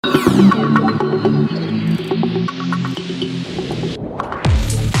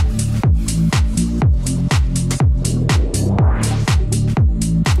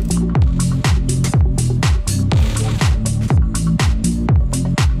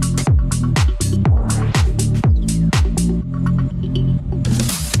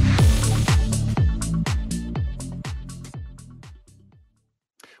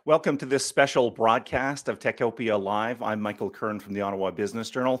Welcome to this special broadcast of Techopia Live. I'm Michael Kern from the Ottawa Business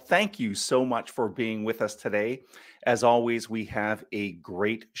Journal. Thank you so much for being with us today. As always, we have a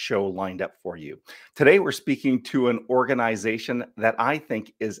great show lined up for you. Today, we're speaking to an organization that I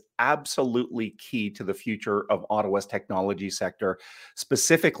think is absolutely key to the future of Ottawa's technology sector,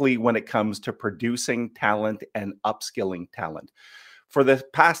 specifically when it comes to producing talent and upskilling talent. For the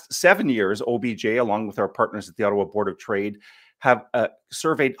past 7 years, OBJ, along with our partners at the Ottawa Board of Trade, have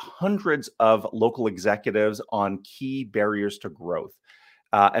surveyed hundreds of local executives on key barriers to growth.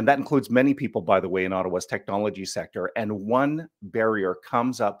 And that includes many people, by the way, in Ottawa's technology sector. And one barrier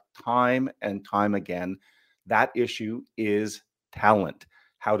comes up time and time again. That issue is talent.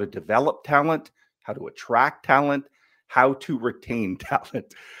 How to develop talent, how to attract talent, how to retain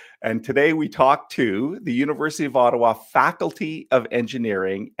talent. And today we talk to the University of Ottawa Faculty of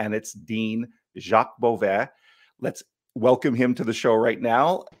Engineering and its Dean, Jacques Beauvais. Let's welcome him to the show right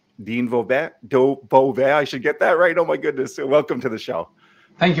now. Dean Beauvais, I should get that right. Oh my goodness. So welcome to the show.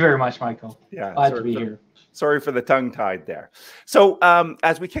 Thank you very much, Michael. Yeah, glad to be here. Sorry for the tongue tied there. So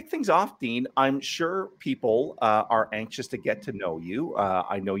as we kick things off, Dean, I'm sure people are anxious to get to know you.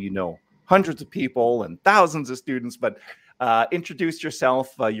 I know you know hundreds of people and thousands of students, but introduce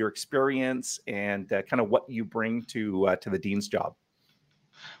yourself, your experience, and kind of what you bring to the Dean's job.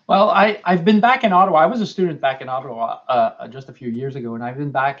 Well, I've been back in Ottawa. I was a student back in Ottawa just a few years ago, and I've been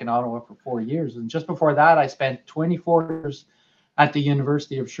back in Ottawa for 4 years. And just before that, I spent 24 years at the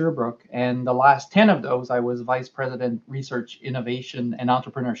University of Sherbrooke. And the last 10 of those, I was Vice President, Research, Innovation, and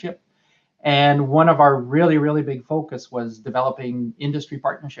Entrepreneurship. And one of our really, really big focus was developing industry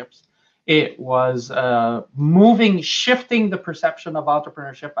partnerships. It was shifting the perception of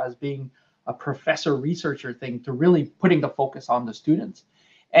entrepreneurship as being a professor researcher thing to really putting the focus on the students.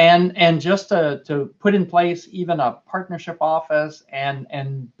 And just to put in place even a partnership office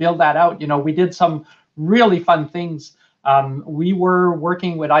and build that out, we did some really fun things. We were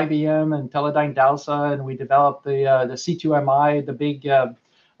working with IBM and Teledyne DALSA, and we developed the C2MI, the big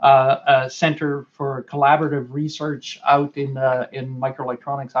Center for Collaborative Research out in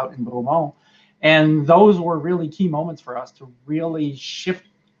microelectronics out in Bromont. And those were really key moments for us to really shift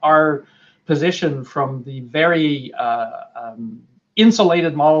our position from the very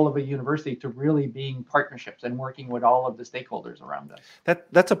insulated model of a university to really being partnerships and working with all of the stakeholders around us.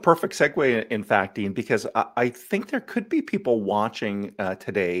 That's a perfect segue, in fact, Dean, because I think there could be people watching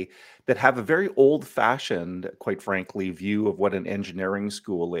today that have a very old-fashioned, quite frankly, view of what an engineering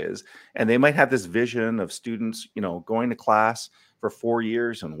school is. And they might have this vision of students, going to class for 4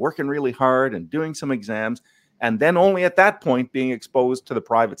 years and working really hard and doing some exams, and then only at that point being exposed to the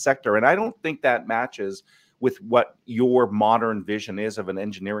private sector. And I don't think that matches with what your modern vision is of an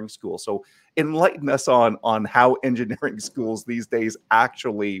engineering school. So enlighten us on how engineering schools these days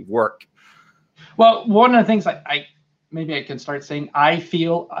actually work. Well, one of the things I maybe I can start saying, I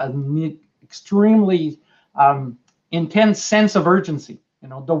feel an extremely intense sense of urgency.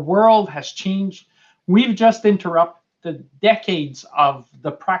 The world has changed. We've just interrupted decades of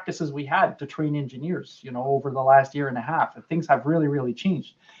the practices we had to train engineers, over the last year and a half. Things have really, really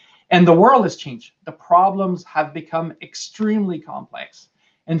changed. And the world has changed. The problems have become extremely complex.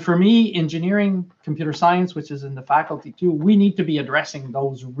 And for me, engineering, computer science, which is in the faculty too, we need to be addressing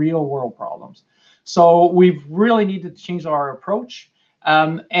those real world problems. So we've really needed to change our approach.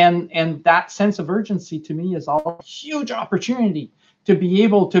 And that sense of urgency to me is a huge opportunity to be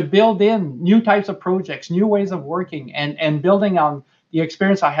able to build in new types of projects, new ways of working, and building on the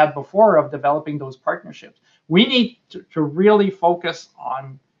experience I had before of developing those partnerships. We need to really focus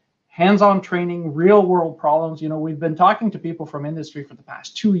on hands-on training, real-world problems. We've been talking to people from industry for the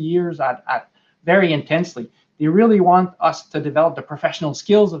past 2 years at very intensely. They really want us to develop the professional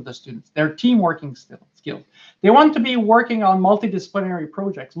skills of the students, their team working skills. They want to be working on multidisciplinary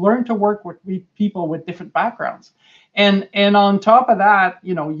projects, learn to work with people with different backgrounds. And on top of that,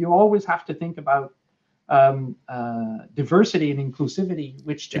 you always have to think about diversity and inclusivity,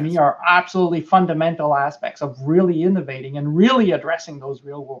 which to me are absolutely fundamental aspects of really innovating and really addressing those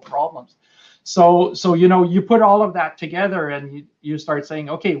real world problems. So you put all of that together and you start saying,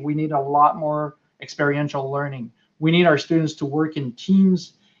 okay, we need a lot more experiential learning. We need our students to work in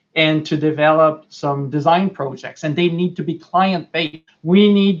teams and to develop some design projects, and they need to be client-based.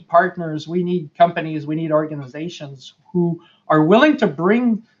 We need partners, we need companies, we need organizations who are willing to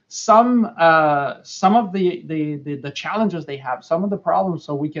bring some of the challenges they have, some of the problems,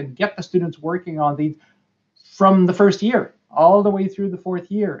 so we can get the students working on these from the first year all the way through the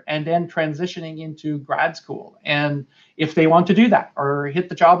 4th year, and then transitioning into grad school. And if they want to do that or hit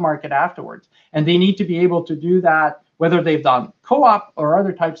the job market afterwards, and they need to be able to do that whether they've done co-op or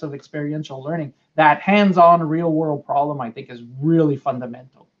other types of experiential learning, that hands-on real world problem, I think, is really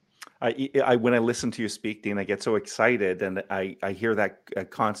fundamental. When I listen to you speak, Dean, I get so excited, and I hear that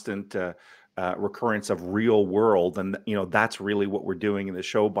constant recurrence of real world, and that's really what we're doing in the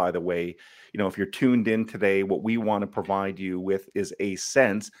show. By the way, if you're tuned in today, what we want to provide you with is a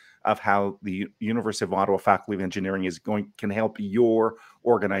sense of how the University of Ottawa Faculty of Engineering can help your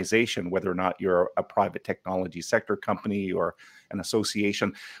organization, whether or not you're a private technology sector company or an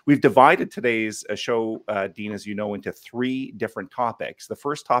association. We've divided today's show, Dean, as you know, into 3 different topics. The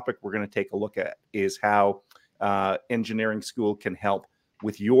first topic we're going to take a look at is how engineering school can help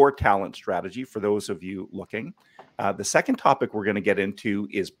with your talent strategy for those of you looking. The second topic we're going to get into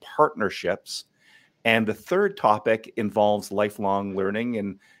is partnerships. And the third topic involves lifelong learning.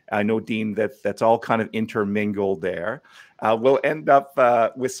 And I know, Dean, that's all kind of intermingled there. We'll end up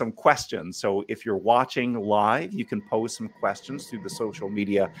with some questions. So if you're watching live, you can pose some questions through the social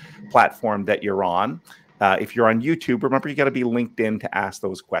media platform that you're on. If you're on YouTube, remember, you got to be linked in to ask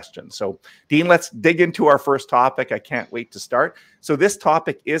those questions. So, Dean, let's dig into our first topic. I can't wait to start. So this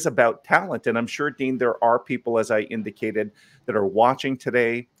topic is about talent. And I'm sure, Dean, there are people, as I indicated, that are watching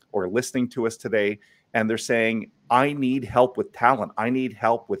today or listening to us today, and they're saying, I need help with talent. I need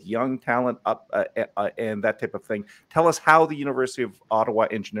help with young talent and that type of thing. Tell us how the University of Ottawa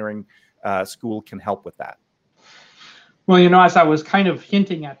Engineering School can help with that. Well, as I was kind of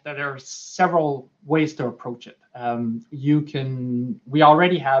hinting at, that there are several ways to approach it.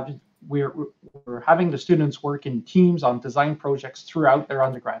 We're having the students work in teams on design projects throughout their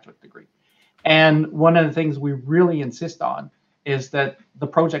undergraduate degree. And one of the things we really insist on is that the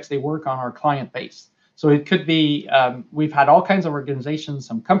projects they work on are client-based. So it could be, we've had all kinds of organizations,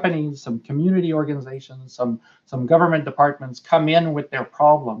 some companies, some community organizations, some government departments come in with their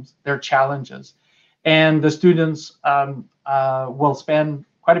problems, their challenges. And the students will spend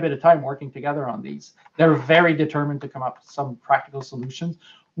quite a bit of time working together on these. They're very determined to come up with some practical solutions.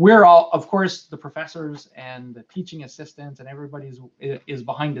 We're all, of course, the professors and the teaching assistants and everybody is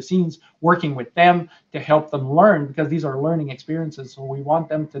behind the scenes working with them to help them learn, because these are learning experiences. So we want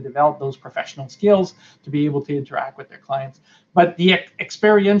them to develop those professional skills to be able to interact with their clients. But the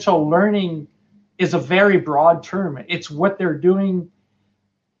experiential learning is a very broad term. It's what they're doing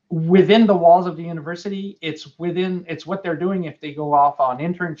within the walls of the university. It's what they're doing if they go off on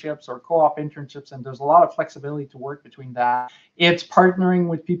internships or co-op internships, and there's a lot of flexibility to work between that. It's partnering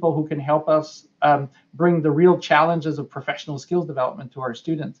with people who can help us bring the real challenges of professional skills development to our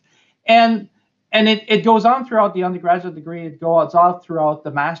students. And it goes on throughout the undergraduate degree. It goes on throughout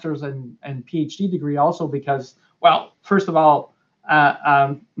the master's and PhD degree also, because, well, first of all,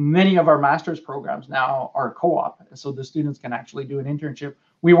 many of our master's programs now are co-op, so the students can actually do an internship.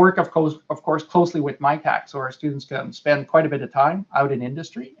 We work, of course, closely with MITAC, so our students can spend quite a bit of time out in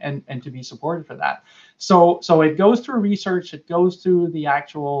industry and to be supported for that. So it goes through research, it goes through the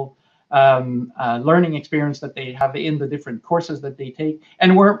actual learning experience that they have in the different courses that they take,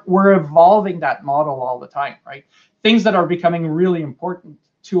 and we're evolving that model all the time, right? Things that are becoming really important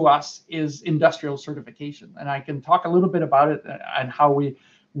to us is industrial certification, and I can talk a little bit about it and how we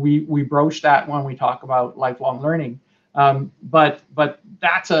broach that when we talk about lifelong learning. But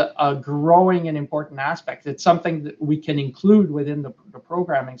that's a growing and important aspect. It's something that we can include within the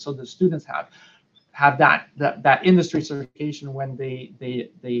programming, so the students have that industry certification when they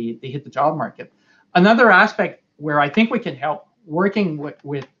hit the job market. Another aspect where I think we can help, working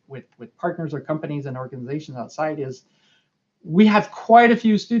with partners or companies and organizations outside, is we have quite a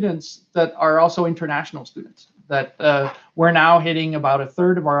few students that are also international students. That we're now hitting about a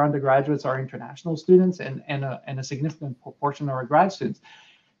third of our undergraduates are international students, and a significant proportion of our grad students.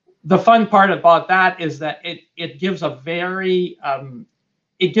 The fun part about that is that it gives it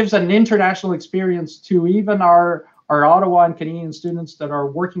gives an international experience to even our Ottawa and Canadian students that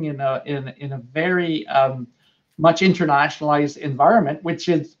are working in a very much internationalized environment, which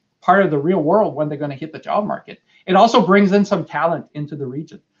is part of the real world when they're going to hit the job market. It also brings in some talent into the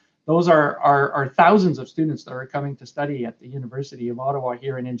region. Those are thousands of students that are coming to study at the University of Ottawa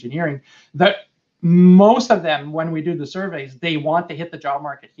here in engineering, that most of them, when we do the surveys, they want to hit the job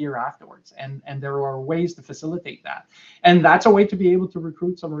market here afterwards. And there are ways to facilitate that. And that's a way to be able to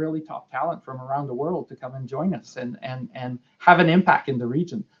recruit some really top talent from around the world to come and join us and have an impact in the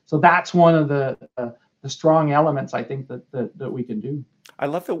region. So that's one of the strong elements, I think, that we can do. I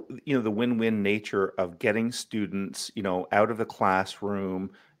love the win-win nature of getting students, out of the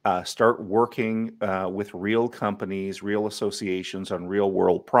classroom, start working with real companies, real associations on real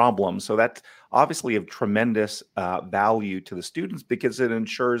world problems. So that's obviously of tremendous value to the students because it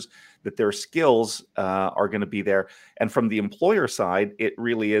ensures that their skills are going to be there. And from the employer side, it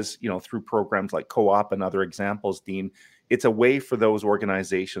really is, through programs like Co-op and other examples, Dean, it's a way for those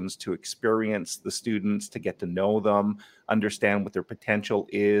organizations to experience the students, to get to know them, understand what their potential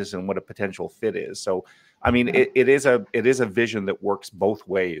is and what a potential fit is. So I mean, it is a vision that works both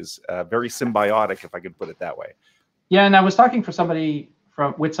ways, very symbiotic, if I could put it that way. Yeah, and I was talking with somebody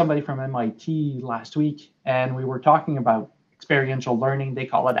from MIT last week, and we were talking about experiential learning. They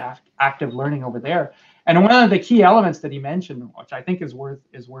call it active learning over there. And one of the key elements that he mentioned, which I think is worth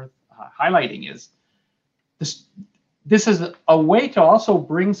highlighting, is this. This is a way to also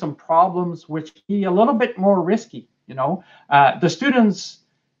bring some problems which be a little bit more risky. The students,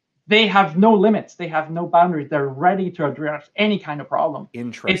 they have no limits. They have no boundaries. They're ready to address any kind of problem.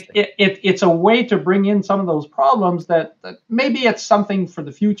 Interesting. It's a way to bring in some of those problems that maybe it's something for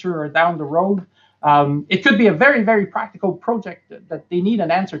the future or down the road. It could be a very, very practical project that they need an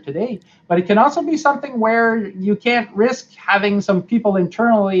answer today, but it can also be something where you can't risk having some people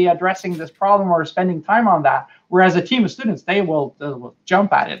internally addressing this problem or spending time on that. Whereas a team of students, they will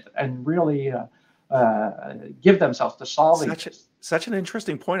jump at it and really give themselves to solving it. Such an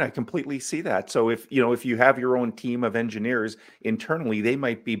interesting point. I completely see that. So if you have your own team of engineers internally, they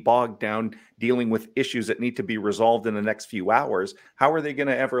might be bogged down dealing with issues that need to be resolved in the next few hours. How are they going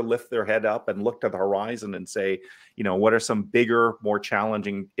to ever lift their head up and look to the horizon and say, what are some bigger, more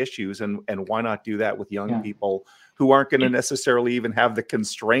challenging issues? And why not do that with young people who aren't going to necessarily even have the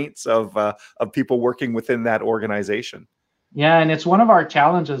constraints of people working within that organization? Yeah, and it's one of our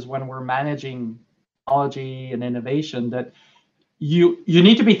challenges when we're managing technology and innovation that you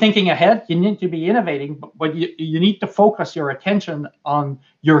need to be thinking ahead, you need to be innovating, but you need to focus your attention on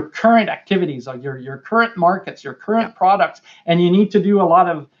your current activities, on your current markets, your current products, and you need to do a lot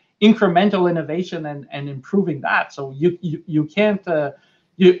of incremental innovation and improving that. So you can't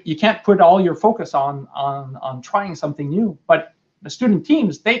put all your focus on trying something new, but the student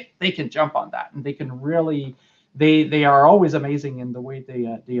teams, they can jump on that, and they can really they are always amazing in the way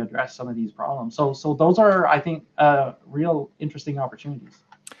they address some of these problems. So those are, I think, real interesting opportunities.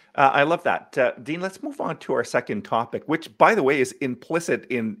 I love that. Dean, let's move on to our second topic, which, by the way, is implicit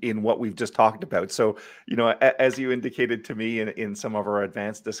in what we've just talked about. So, as you indicated to me in some of our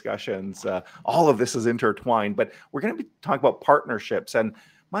advanced discussions, all of this is intertwined, but we're going to be talking about partnerships. And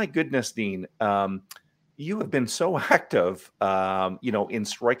my goodness, Dean, you have been so active, in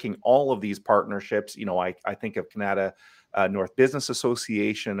striking all of these partnerships. I think of Canada North Business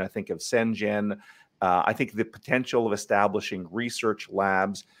Association. I think of CENGN. I think the potential of establishing research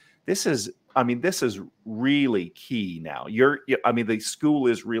labs. This is really key now. The school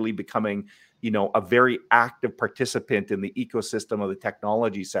is really becoming, a very active participant in the ecosystem of the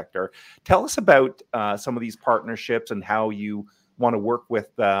technology sector. Tell us about some of these partnerships and how you want to work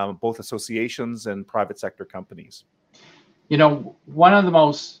with both associations and private sector companies.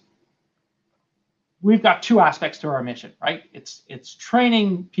 We've got two aspects to our mission, right? It's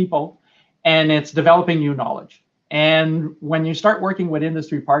training people and it's developing new knowledge. And when you start working with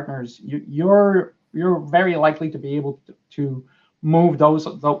industry partners, you're very likely to be able to move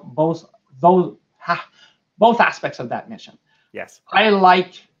both aspects of that mission. Yes. I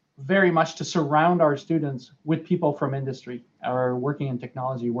like very much to surround our students with people from industry or working in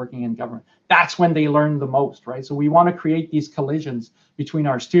technology, working in government. That's when they learn the most, right? So we want to create these collisions between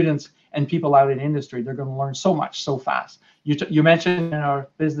our students and people out in industry. They're going to learn so much so fast. You mentioned in our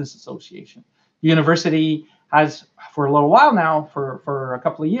business association, the university has, for a little while now, for a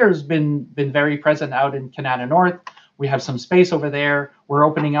couple of years, been very present out in Canada North. We have some space over there. We're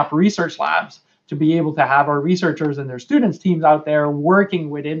opening up research labs to be able to have our researchers and their students teams out there working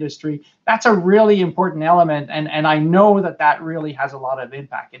with industry. That's a really important element. And I know that really has a lot of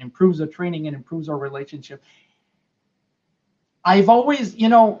impact. It improves the training and improves our relationship. I've always,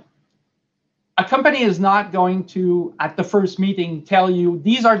 a company is not going to, at the first meeting, tell you,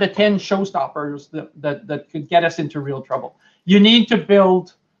 these are the 10 showstoppers that could get us into real trouble. You need to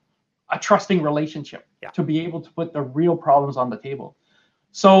build a trusting relationship to be able to put the real problems on the table.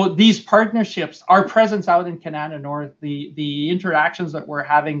 So these partnerships, our presence out in Canada North, the interactions that we're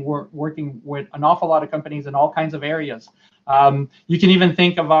having, we're working with an awful lot of companies in all kinds of areas. You can even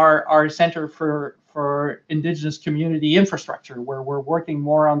think of our Center for Indigenous Community Infrastructure, where we're working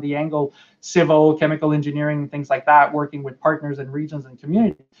more on the angle civil, chemical engineering, things like that, working with partners and regions and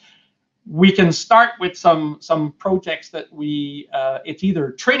communities. We can start with some projects that it's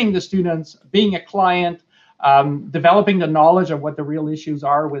either training the students, being a client, developing the knowledge of what the real issues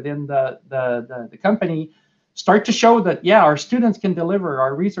are within the company, start to show that, yeah, our students can deliver,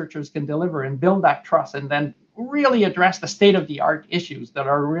 our researchers can deliver, and build that trust, and then really address the state-of-the-art issues that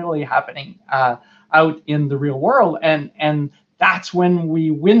are really happening out in the real world. And that's when we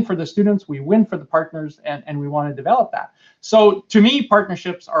win for the students, we win for the partners, and we want to develop that. So to me,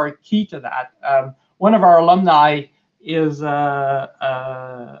 partnerships are a key to that. One of our alumni is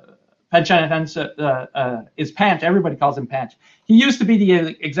is Pant. Everybody calls him Pant. He used to be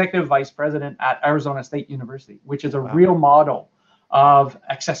the executive vice president at Arizona State University, which is a real model of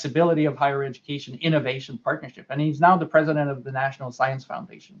accessibility of higher education, innovation, partnership. And he's now the president of the National Science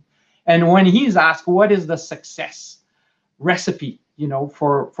Foundation. And when he's asked, what is the success recipe,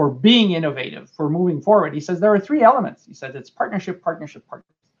 for being innovative, for moving forward, he says there are three elements. He said it's partnership, partnership,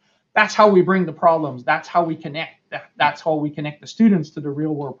 partnership. That's how we bring the problems. That's how we connect. That's how we connect the students to the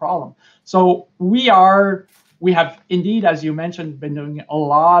real world problem. So we have indeed, as you mentioned, been doing a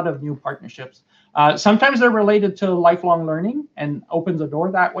lot of new partnerships. Sometimes they're related to lifelong learning and opens a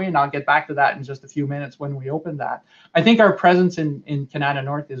door that way. And I'll get back to that in just a few minutes when we open that. I think our presence in Kanata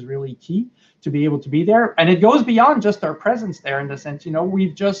North is really key to be able to be there. And it goes beyond just our presence there in the sense,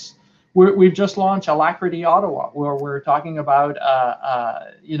 we've just launched Alacrity Ottawa, where we're talking about,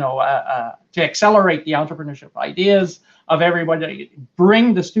 to accelerate the entrepreneurship ideas of everybody,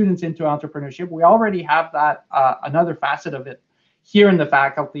 bring the students into entrepreneurship. We already have that, another facet of it here in the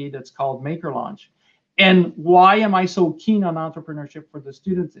faculty that's called Maker Launch. And why am I so keen on entrepreneurship for the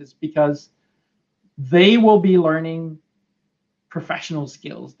students is because they will be learning professional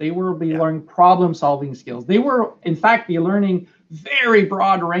skills. They will be learning problem-solving skills. They will, in fact, be learning very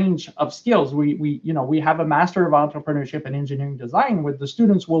broad range of skills. We have a Master of Entrepreneurship and Engineering Design where the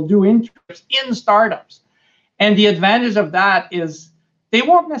students will do internships in startups. And the advantage of that is they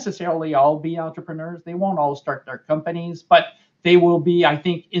won't necessarily all be entrepreneurs. They won't all start their companies, but they will be, I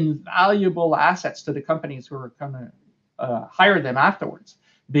think, invaluable assets to the companies who are going to hire them afterwards,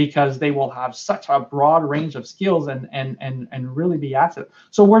 because they will have such a broad range of skills and really be assets.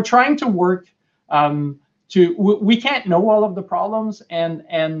 So we're trying to work we can't know all of the problems,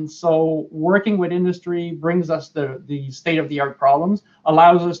 and so working with industry brings us the state-of-the-art problems,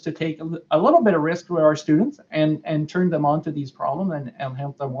 allows us to take a little bit of risk with our students and turn them onto these problems and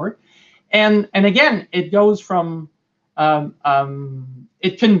help them work. And again, it goes from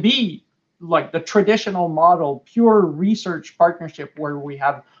it can be like the traditional model, pure research partnership, where we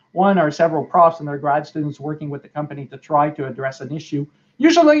have one or several profs and their grad students working with the company to try to address an issue,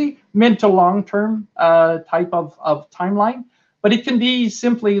 usually mid to long-term type of timeline. But it can be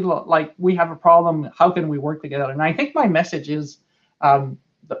simply like, we have a problem, how can we work together? And I think my message is, the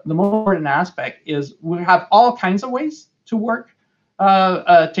most important aspect is we have all kinds of ways to work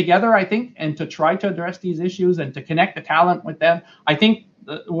together, I think, and to try to address these issues and to connect the talent with them. I think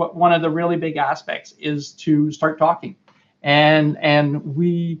one of the really big aspects is to start talking. And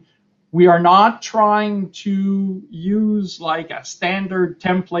we are not trying to use like a standard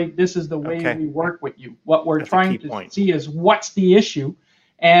template. This is the way we work with you. What we're trying to see is what's the issue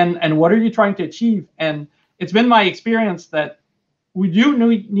and what are you trying to achieve? And it's been my experience that we do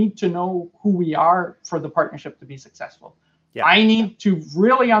need to know who we are for the partnership to be successful. Yeah. I need to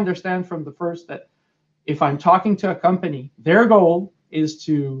really understand from the first that if I'm talking to a company, their goal is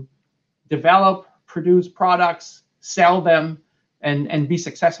to develop, produce products, sell them, and be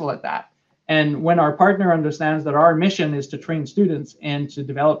successful at that. And when our partner understands that our mission is to train students and to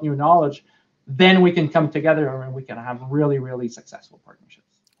develop new knowledge, then we can come together and we can have really, really successful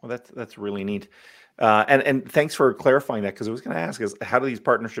partnerships. Well, that's really neat. And thanks for clarifying that, because I was going to ask is how do these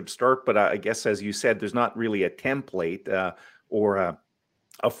partnerships start? But I guess, as you said, there's not really a template or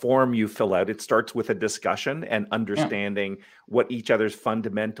a form you fill out. It starts with a discussion and understanding what each other's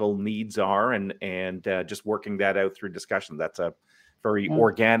fundamental needs are, and just working that out through discussion. That's a very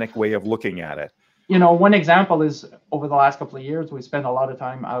organic way of looking at it. One example is over the last couple of years, we spent a lot of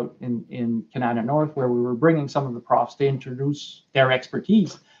time out in Kanata North, where we were bringing some of the profs to introduce their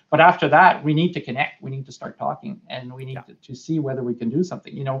expertise. But after that, we need to connect. We need to start talking, and we need to see whether we can do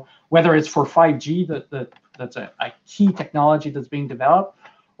something. Whether it's for 5G, that's a key technology that's being developed,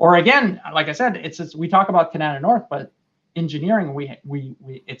 or again, like I said, we talk about Kanata North, but engineering,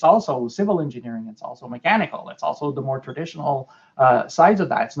 it's also civil engineering, it's also mechanical, it's also the more traditional sides of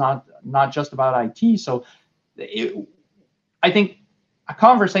that. It's not just about IT. So I think a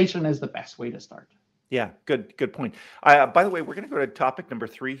conversation is the best way to start. Yeah, good point. By the way, we're going to go to topic number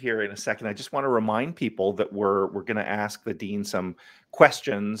 3 here in a second. I just want to remind people that we're going to ask the dean some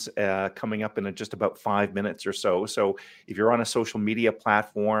questions coming up in just about 5 minutes or so. So if you're on a social media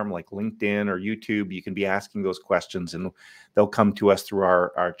platform like LinkedIn or YouTube, you can be asking those questions, and they'll come to us through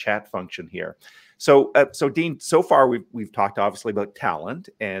our chat function here. So Dean, so far we've talked obviously about talent,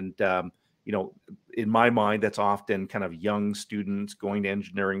 and you know, in my mind, that's often kind of young students going to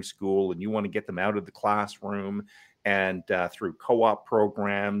engineering school, and you want to get them out of the classroom and through co-op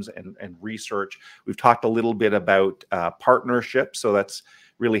programs and research. We've talked a little bit about partnerships. So that's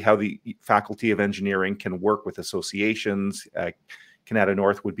really how the Faculty of Engineering can work with associations. Canada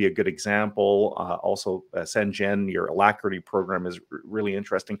North would be a good example. Also, CENGEN, your Alacrity program is really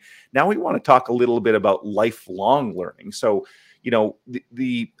interesting. Now we want to talk a little bit about lifelong learning. So, you know,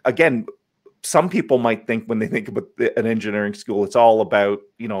 again, some people might think when they think about an engineering school, it's all about,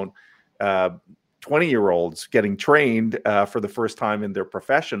 you know, 20-year-olds getting trained for the first time in their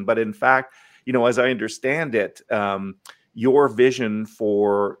profession. But in fact, you know, as I understand it, your vision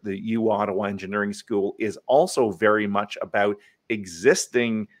for the U Ottawa Engineering School is also very much about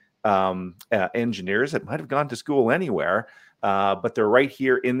existing engineers that might have gone to school anywhere, but they're right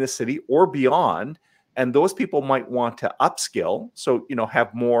here in the city or beyond. And those people might want to upskill, so, you know,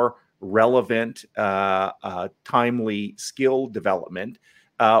 have more relevant, timely skill development,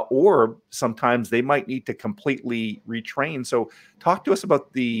 or sometimes they might need to completely retrain. So talk to us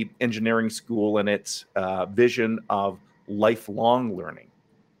about the engineering school and its vision of lifelong learning.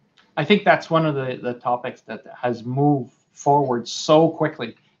 I think that's one of the topics that has moved forward so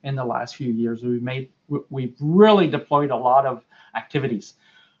quickly in the last few years. We've really deployed a lot of activities.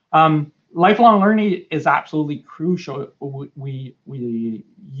 Lifelong learning is absolutely crucial.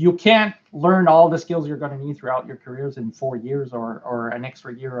 You can't learn all the skills you're going to need throughout your careers in 4 years or an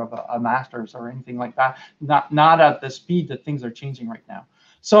extra year of a master's or anything like that. Not at the speed that things are changing right now.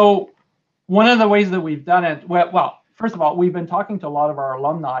 So one of the ways that we've done it, well, first of all, we've been talking to a lot of our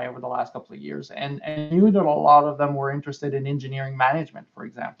alumni over the last couple of years, and knew that a lot of them were interested in engineering management, for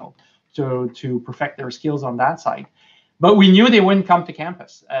example, to perfect their skills on that side. But we knew they wouldn't come to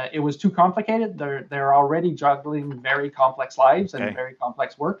campus. It was too complicated. They're already juggling very complex lives and very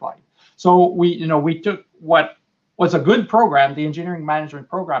complex work life. So we took what was a good program, the engineering management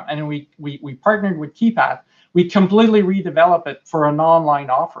program, and we partnered with KeyPath. We completely redeveloped it for an online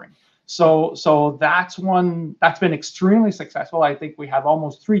offering. So that's one that's been extremely successful. I think we have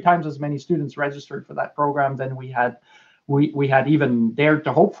almost 3 times as many students registered for that program than we had even dared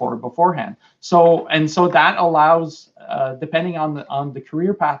to hope for beforehand. So that allows, depending on the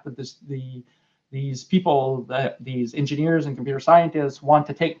career path that these people, these engineers and computer scientists want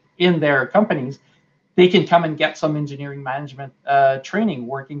to take in their companies, they can come and get some engineering management training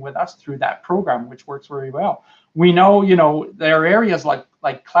working with us through that program, which works very well. We know, there are areas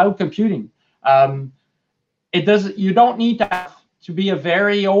like cloud computing. You don't need to be a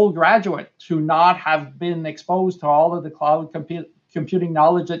very old graduate to not have been exposed to all of the cloud computing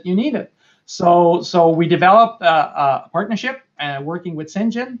knowledge that you needed. So we developed a partnership working with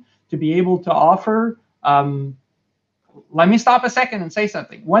CENGEN to be able to offer. Let me stop a second and say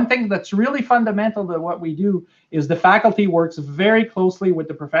something. One thing that's really fundamental to what we do is the faculty works very closely with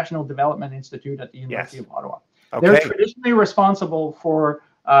the Professional Development Institute at the University of Ottawa. Okay. They're traditionally responsible for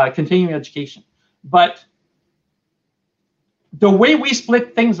continuing education, but the way we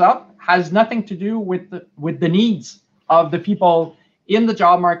split things up has nothing to do with the needs of the people in the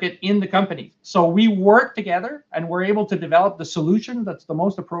job market, in the company. So we work together and we're able to develop the solution that's the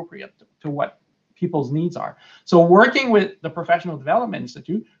most appropriate to what people's needs are. So working with the Professional Development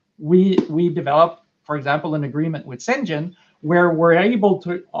Institute, we developed, for example, an agreement with CENGEN where we're able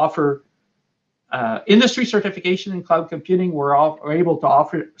to offer industry certification in cloud computing. We're able to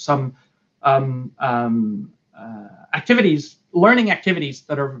offer some learning activities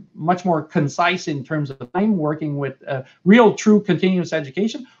that are much more concise in terms of time, working with real, true continuous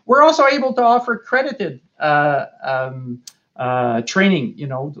education. We're also able to offer credited training,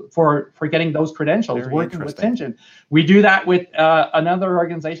 for getting those credentials, working with CENGEN. We do that with another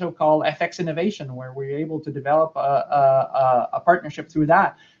organization called FX Innovation, where we're able to develop a partnership through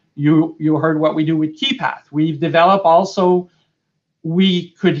that. You heard what we do with KeyPath. We've developed also. We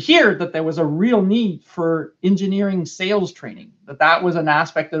could hear that there was a real need for engineering sales training, that was an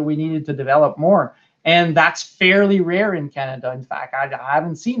aspect that we needed to develop more. And that's fairly rare in Canada. In fact, I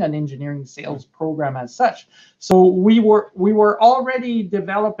haven't seen an engineering sales program as such. So we were already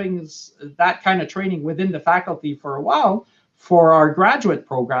developing that kind of training within the faculty for a while for our graduate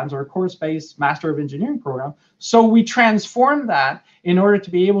programs, our course-based Master of Engineering program. So we transformed that in order to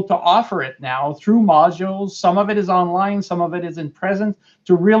be able to offer it now through modules. Some of it is online, some of it is in present,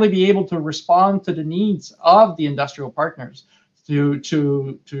 to really be able to respond to the needs of the industrial partners to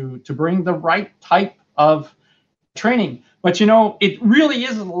bring the right type of training. But you know, it really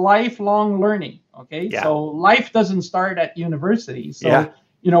is lifelong learning. Okay, Yeah. so life doesn't start at university. So Yeah.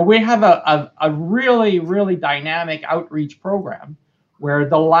 you know, we have a really dynamic outreach program where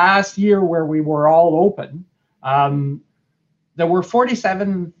the last year where we were all open, there were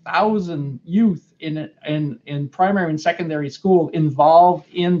 47,000 youth in primary and secondary school involved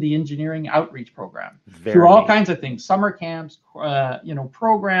in the engineering outreach program through all kinds of things, summer camps, you know,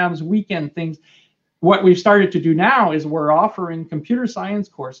 programs, weekend things. What we've started to do now is we're offering computer science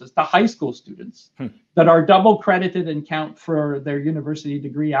courses to high school students that are double credited and count for their university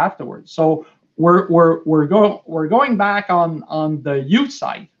degree afterwards. So we're going back on the youth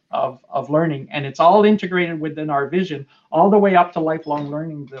side of learning, and it's all integrated within our vision, all the way up to lifelong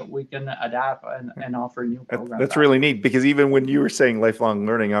learning that we can adapt and offer new programs. That's really neat, because even when you were saying lifelong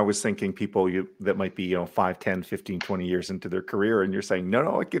learning, I was thinking people that might be, you know, 5, 10, 15, 20 years into their career, and you're saying,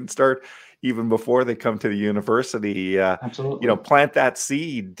 no, it can start even before they come to the university. Absolutely. You know, plant that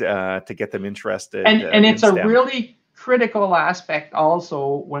seed to get them interested. And it's in a really critical aspect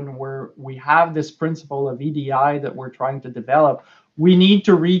also when we have this principle of EDI that we're trying to develop. We need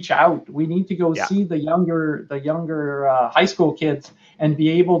to reach out. We need to go see the younger high school kids and be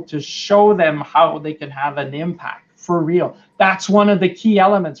able to show them how they can have an impact for real. That's one of the key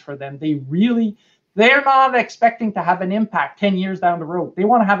elements for them. They're not expecting to have an impact 10 years down the road. They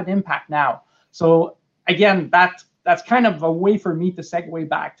want to have an impact now. So again, that's kind of a way for me to segue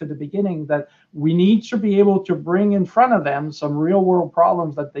back to the beginning, that we need to be able to bring in front of them some real world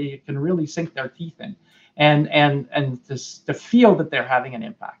problems that they can really sink their teeth in, and to feel that they're having an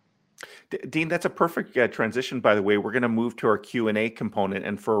impact. Dean, that's a perfect transition, by the way. We're going to move to our Q&A component.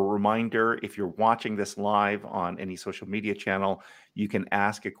 And for a reminder, if you're watching this live on any social media channel, you can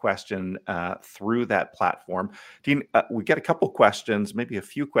ask a question through that platform. Dean, we get a couple questions, maybe a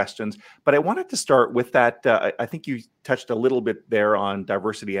few questions, but I wanted to start with that. I think you touched a little bit there on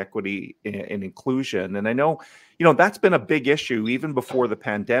diversity, equity, and inclusion. And I know, you know, that's been a big issue even before the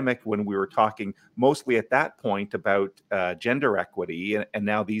pandemic, when we were talking mostly at that point about gender equity. And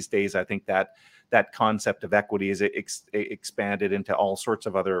now these days, I think that concept of equity is expanded into all sorts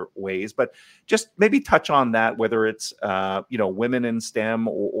of other ways. But just maybe touch on that, whether it's you know, women in STEM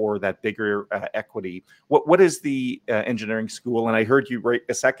or that bigger equity. What is the engineering school? And I heard you right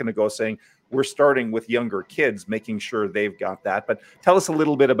a second ago saying we're starting with younger kids, making sure they've got that. But tell us a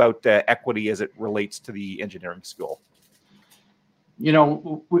little bit about equity as it relates to the engineering school. You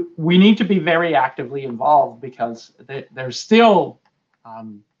know, we need to be very actively involved, because there's still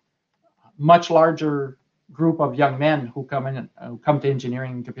much larger group of young men who come to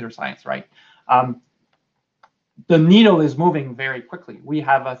engineering and computer science, right? The needle is moving very quickly. We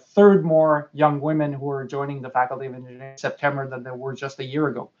have a third more young women who are joining the Faculty of Engineering in September than there were just a year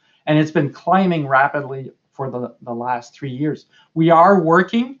ago. And it's been climbing rapidly for the last 3 years. We are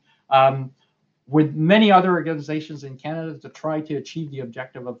working with many other organizations in Canada to try to achieve the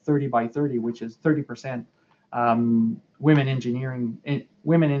objective of 30 by 30, which is 30% women in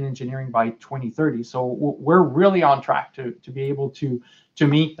engineering by 2030. So we're really on track to be able to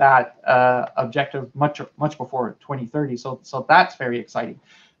meet that objective much before 2030. So that's very exciting.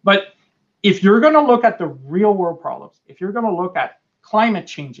 But if you're going to look at the real world problems, if you're going to look at climate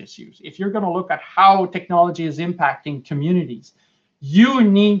change issues, if you're going to look at how technology is impacting communities, you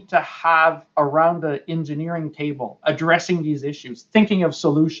need to have around the engineering table addressing these issues, thinking of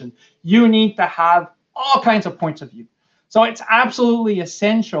solutions. You need to have all kinds of points of view. So it's absolutely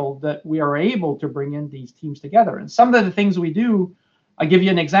essential that we are able to bring in these teams together. And some of the things we do, I'll give you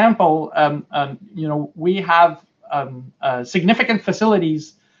an example. You know, we have significant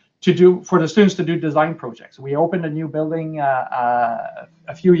facilities for the students to do design projects. We opened a new building a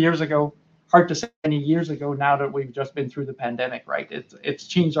few years ago. Hard to say many years ago now that we've just been through the pandemic, right? It's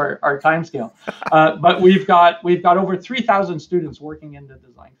changed our time scale. But we've got over 3,000 students working in the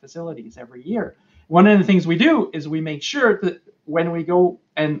design facilities every year. One of the things we do is we make sure that when we go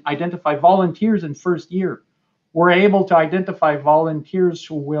and identify volunteers in first year, we're able to identify volunteers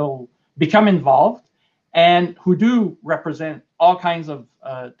who will become involved and who do represent all kinds of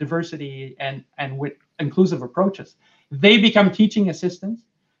diversity and with inclusive approaches. They become teaching assistants.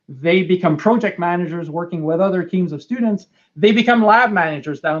 They become project managers working with other teams of students. They become lab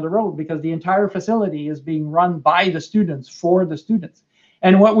managers down the road, because the entire facility is being run by the students for the students.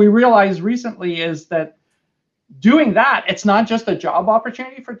 And what we realized recently is that doing that, it's not just a job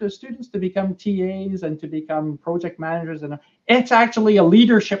opportunity for the students to become TAs and to become project managers, and it's actually a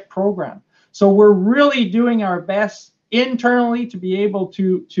leadership program. So we're really doing our best internally to be able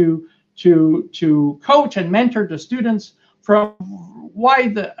to coach and mentor the students from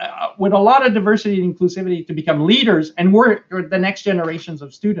with a lot of diversity and inclusivity to become leaders, and we're the next generations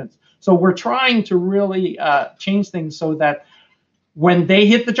of students. So we're trying to really change things so that when they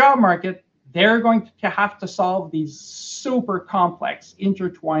hit the job market, they're going to have to solve these super complex,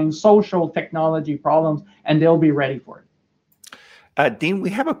 intertwined social technology problems, and they'll be ready for it. Dean, we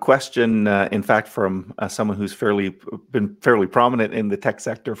have a question, in fact, from someone who's been fairly prominent in the tech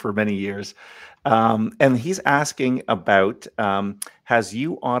sector for many years. And he's asking about, has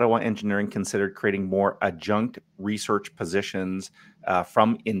U Ottawa Engineering considered creating more adjunct research positions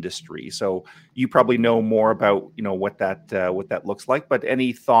from industry? So you probably know more about, what that looks like, but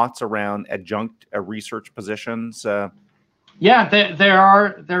any thoughts around adjunct research positions? Yeah, there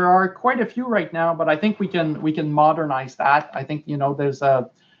are quite a few right now, but I think we can modernize that. I think there's the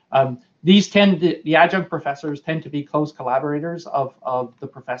adjunct professors tend to be close collaborators of the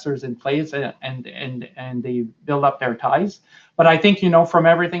professors in place, and they build up their ties. But I think from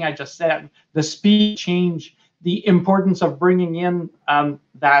everything I just said, the speed change, the importance of bringing in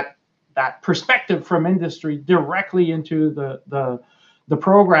that perspective from industry directly into the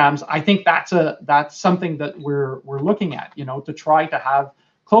programs, I think that's something that we're looking at, to try to have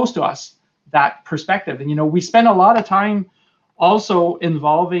close to us that perspective. And we spend a lot of time also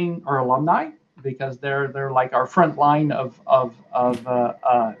involving our alumni, because they're like our front line of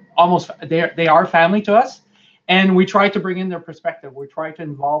almost they are family to us, and we try to bring in their perspective. We try to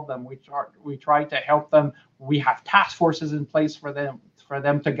involve them. We try to help them. We have task forces in place for them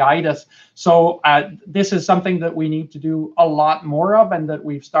to guide us. So this is something that we need to do a lot more of, and that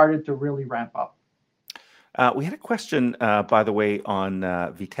we've started to really ramp up. We had a question, by the way, on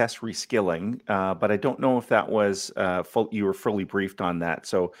Vitesse reskilling, but I don't know if that was you were fully briefed on that.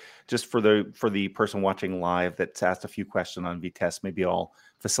 So just for the person watching live that's asked a few questions on Vitesse, maybe I'll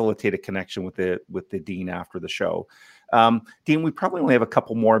facilitate a connection with the Dean after the show. Dean, we probably only have a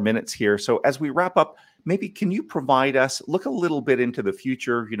couple more minutes here. So as we wrap up, maybe can you provide us, look a little bit into the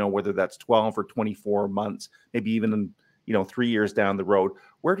future, whether that's 12 or 24 months, maybe even 3 years down the road.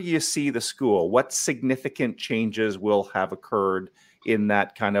 Where do you see the school? What significant changes will have occurred in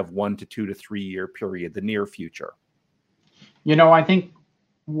that kind of 1 to 2 to 3 year period, the near future? I think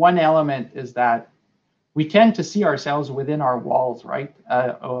one element is that we tend to see ourselves within our walls, right?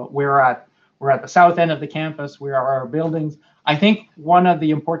 We're at the south end of the campus. We are our buildings. I think one of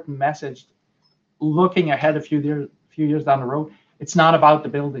the important message, looking ahead a few years down the road, it's not about the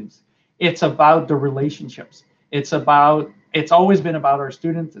buildings. It's about the relationships. It's always been about our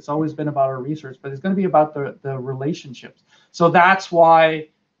students. It's always been about our research, but it's going to be about the relationships. So that's why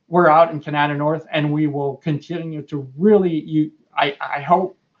we're out in Canada North, and we will continue to really, I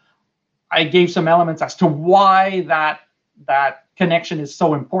hope I gave some elements as to why that connection is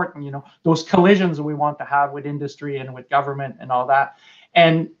so important, those collisions we want to have with industry and with government and all that.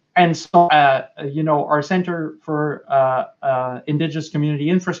 And so, our Center for Indigenous Community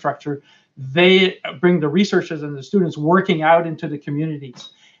Infrastructure, they bring the researchers and the students working out into the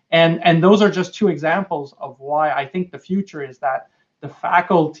communities. And those are just two examples of why I think the future is that the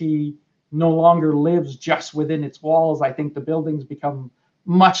faculty no longer lives just within its walls. I think the buildings become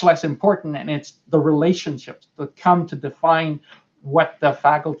much less important, and it's the relationships that come to define what the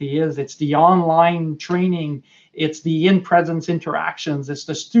faculty is. It's the online training, it's the in-presence interactions, it's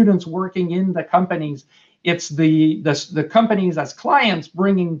the students working in the companies, it's the companies as clients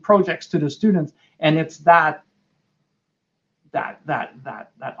bringing projects to the students, and it's that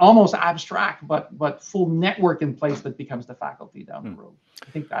almost abstract but full network in place that becomes the faculty down the road.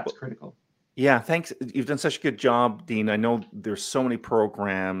 I think that's critical. Yeah, thanks. You've done such a good job, Dean. I know there's so many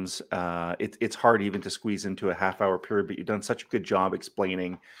programs. It's hard even to squeeze into a half-hour period, but you've done such a good job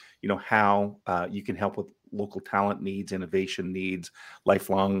explaining, how you can help with local talent needs, innovation needs,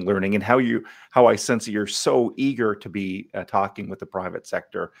 lifelong learning, and how I sense that you're so eager to be talking with the private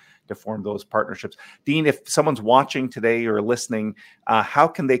sector to form those partnerships. Dean, if someone's watching today or listening, how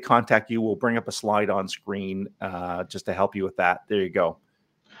can they contact you? We'll bring up a slide on screen just to help you with that. There you go.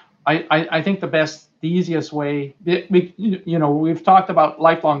 I think the easiest way, we've talked about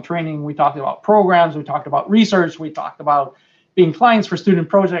lifelong training, we talked about programs, we talked about research, we talked about being clients for student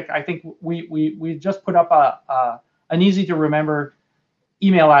project. I think we just put up an easy to remember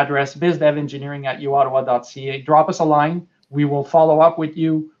email address, bizdevengineering@uottawa.ca. Drop us a line. We will follow up with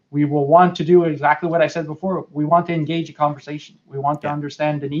you. We will want to do exactly what I said before. We want to engage a conversation. We want to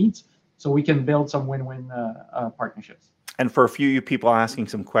understand the needs so we can build some win-win partnerships. And for a few of you people asking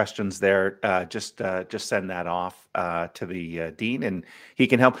some questions there, just send that off to the Dean, and he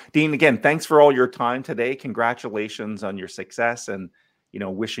can help. Dean, again, thanks for all your time today. Congratulations on your success, and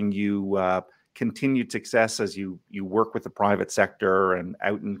wishing you continued success as you work with the private sector and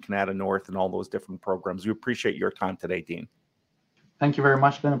out in Canada North and all those different programs. We appreciate your time today, Dean. Thank you very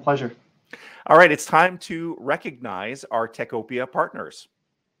much. It's been a pleasure. All right, it's time to recognize our Techopia partners.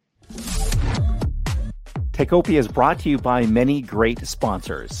 Techopia is brought to you by many great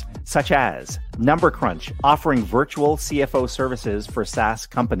sponsors, such as Number Crunch, offering virtual CFO services for SaaS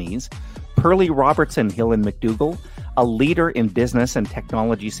companies, Pearly Robertson Hill and McDougall, a leader in business and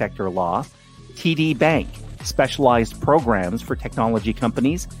technology sector law, TD Bank, specialized programs for technology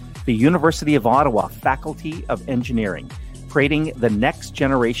companies, the University of Ottawa Faculty of Engineering, creating the next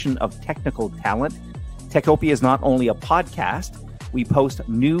generation of technical talent. Techopia is not only a podcast, we post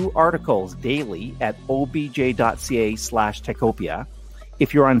new articles daily at obj.ca/Techopia.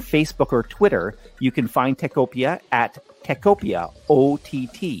 If you're on Facebook or Twitter, you can find Techopia at Techopia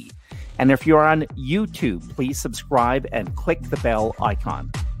OTT. And if you're on YouTube, please subscribe and click the bell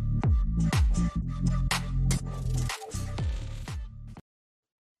icon.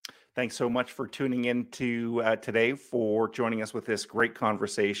 Thanks so much for tuning in to today, for joining us with this great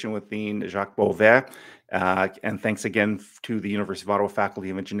conversation with Dean Jacques Beauvais. And thanks again to the University of Ottawa Faculty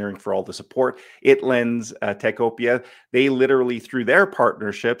of Engineering for all the support it lends Techopia. They literally, through their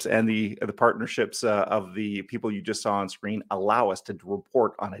partnerships and the partnerships of the people you just saw on screen, allow us to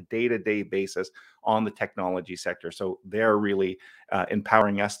report on a day-to-day basis on the technology sector. So they're really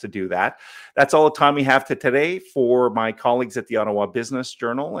empowering us to do that. That's all the time we have today. For my colleagues at the Ottawa Business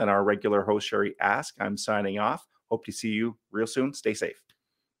Journal and our regular host, Sherry Ask, I'm signing off. Hope to see you real soon. Stay safe.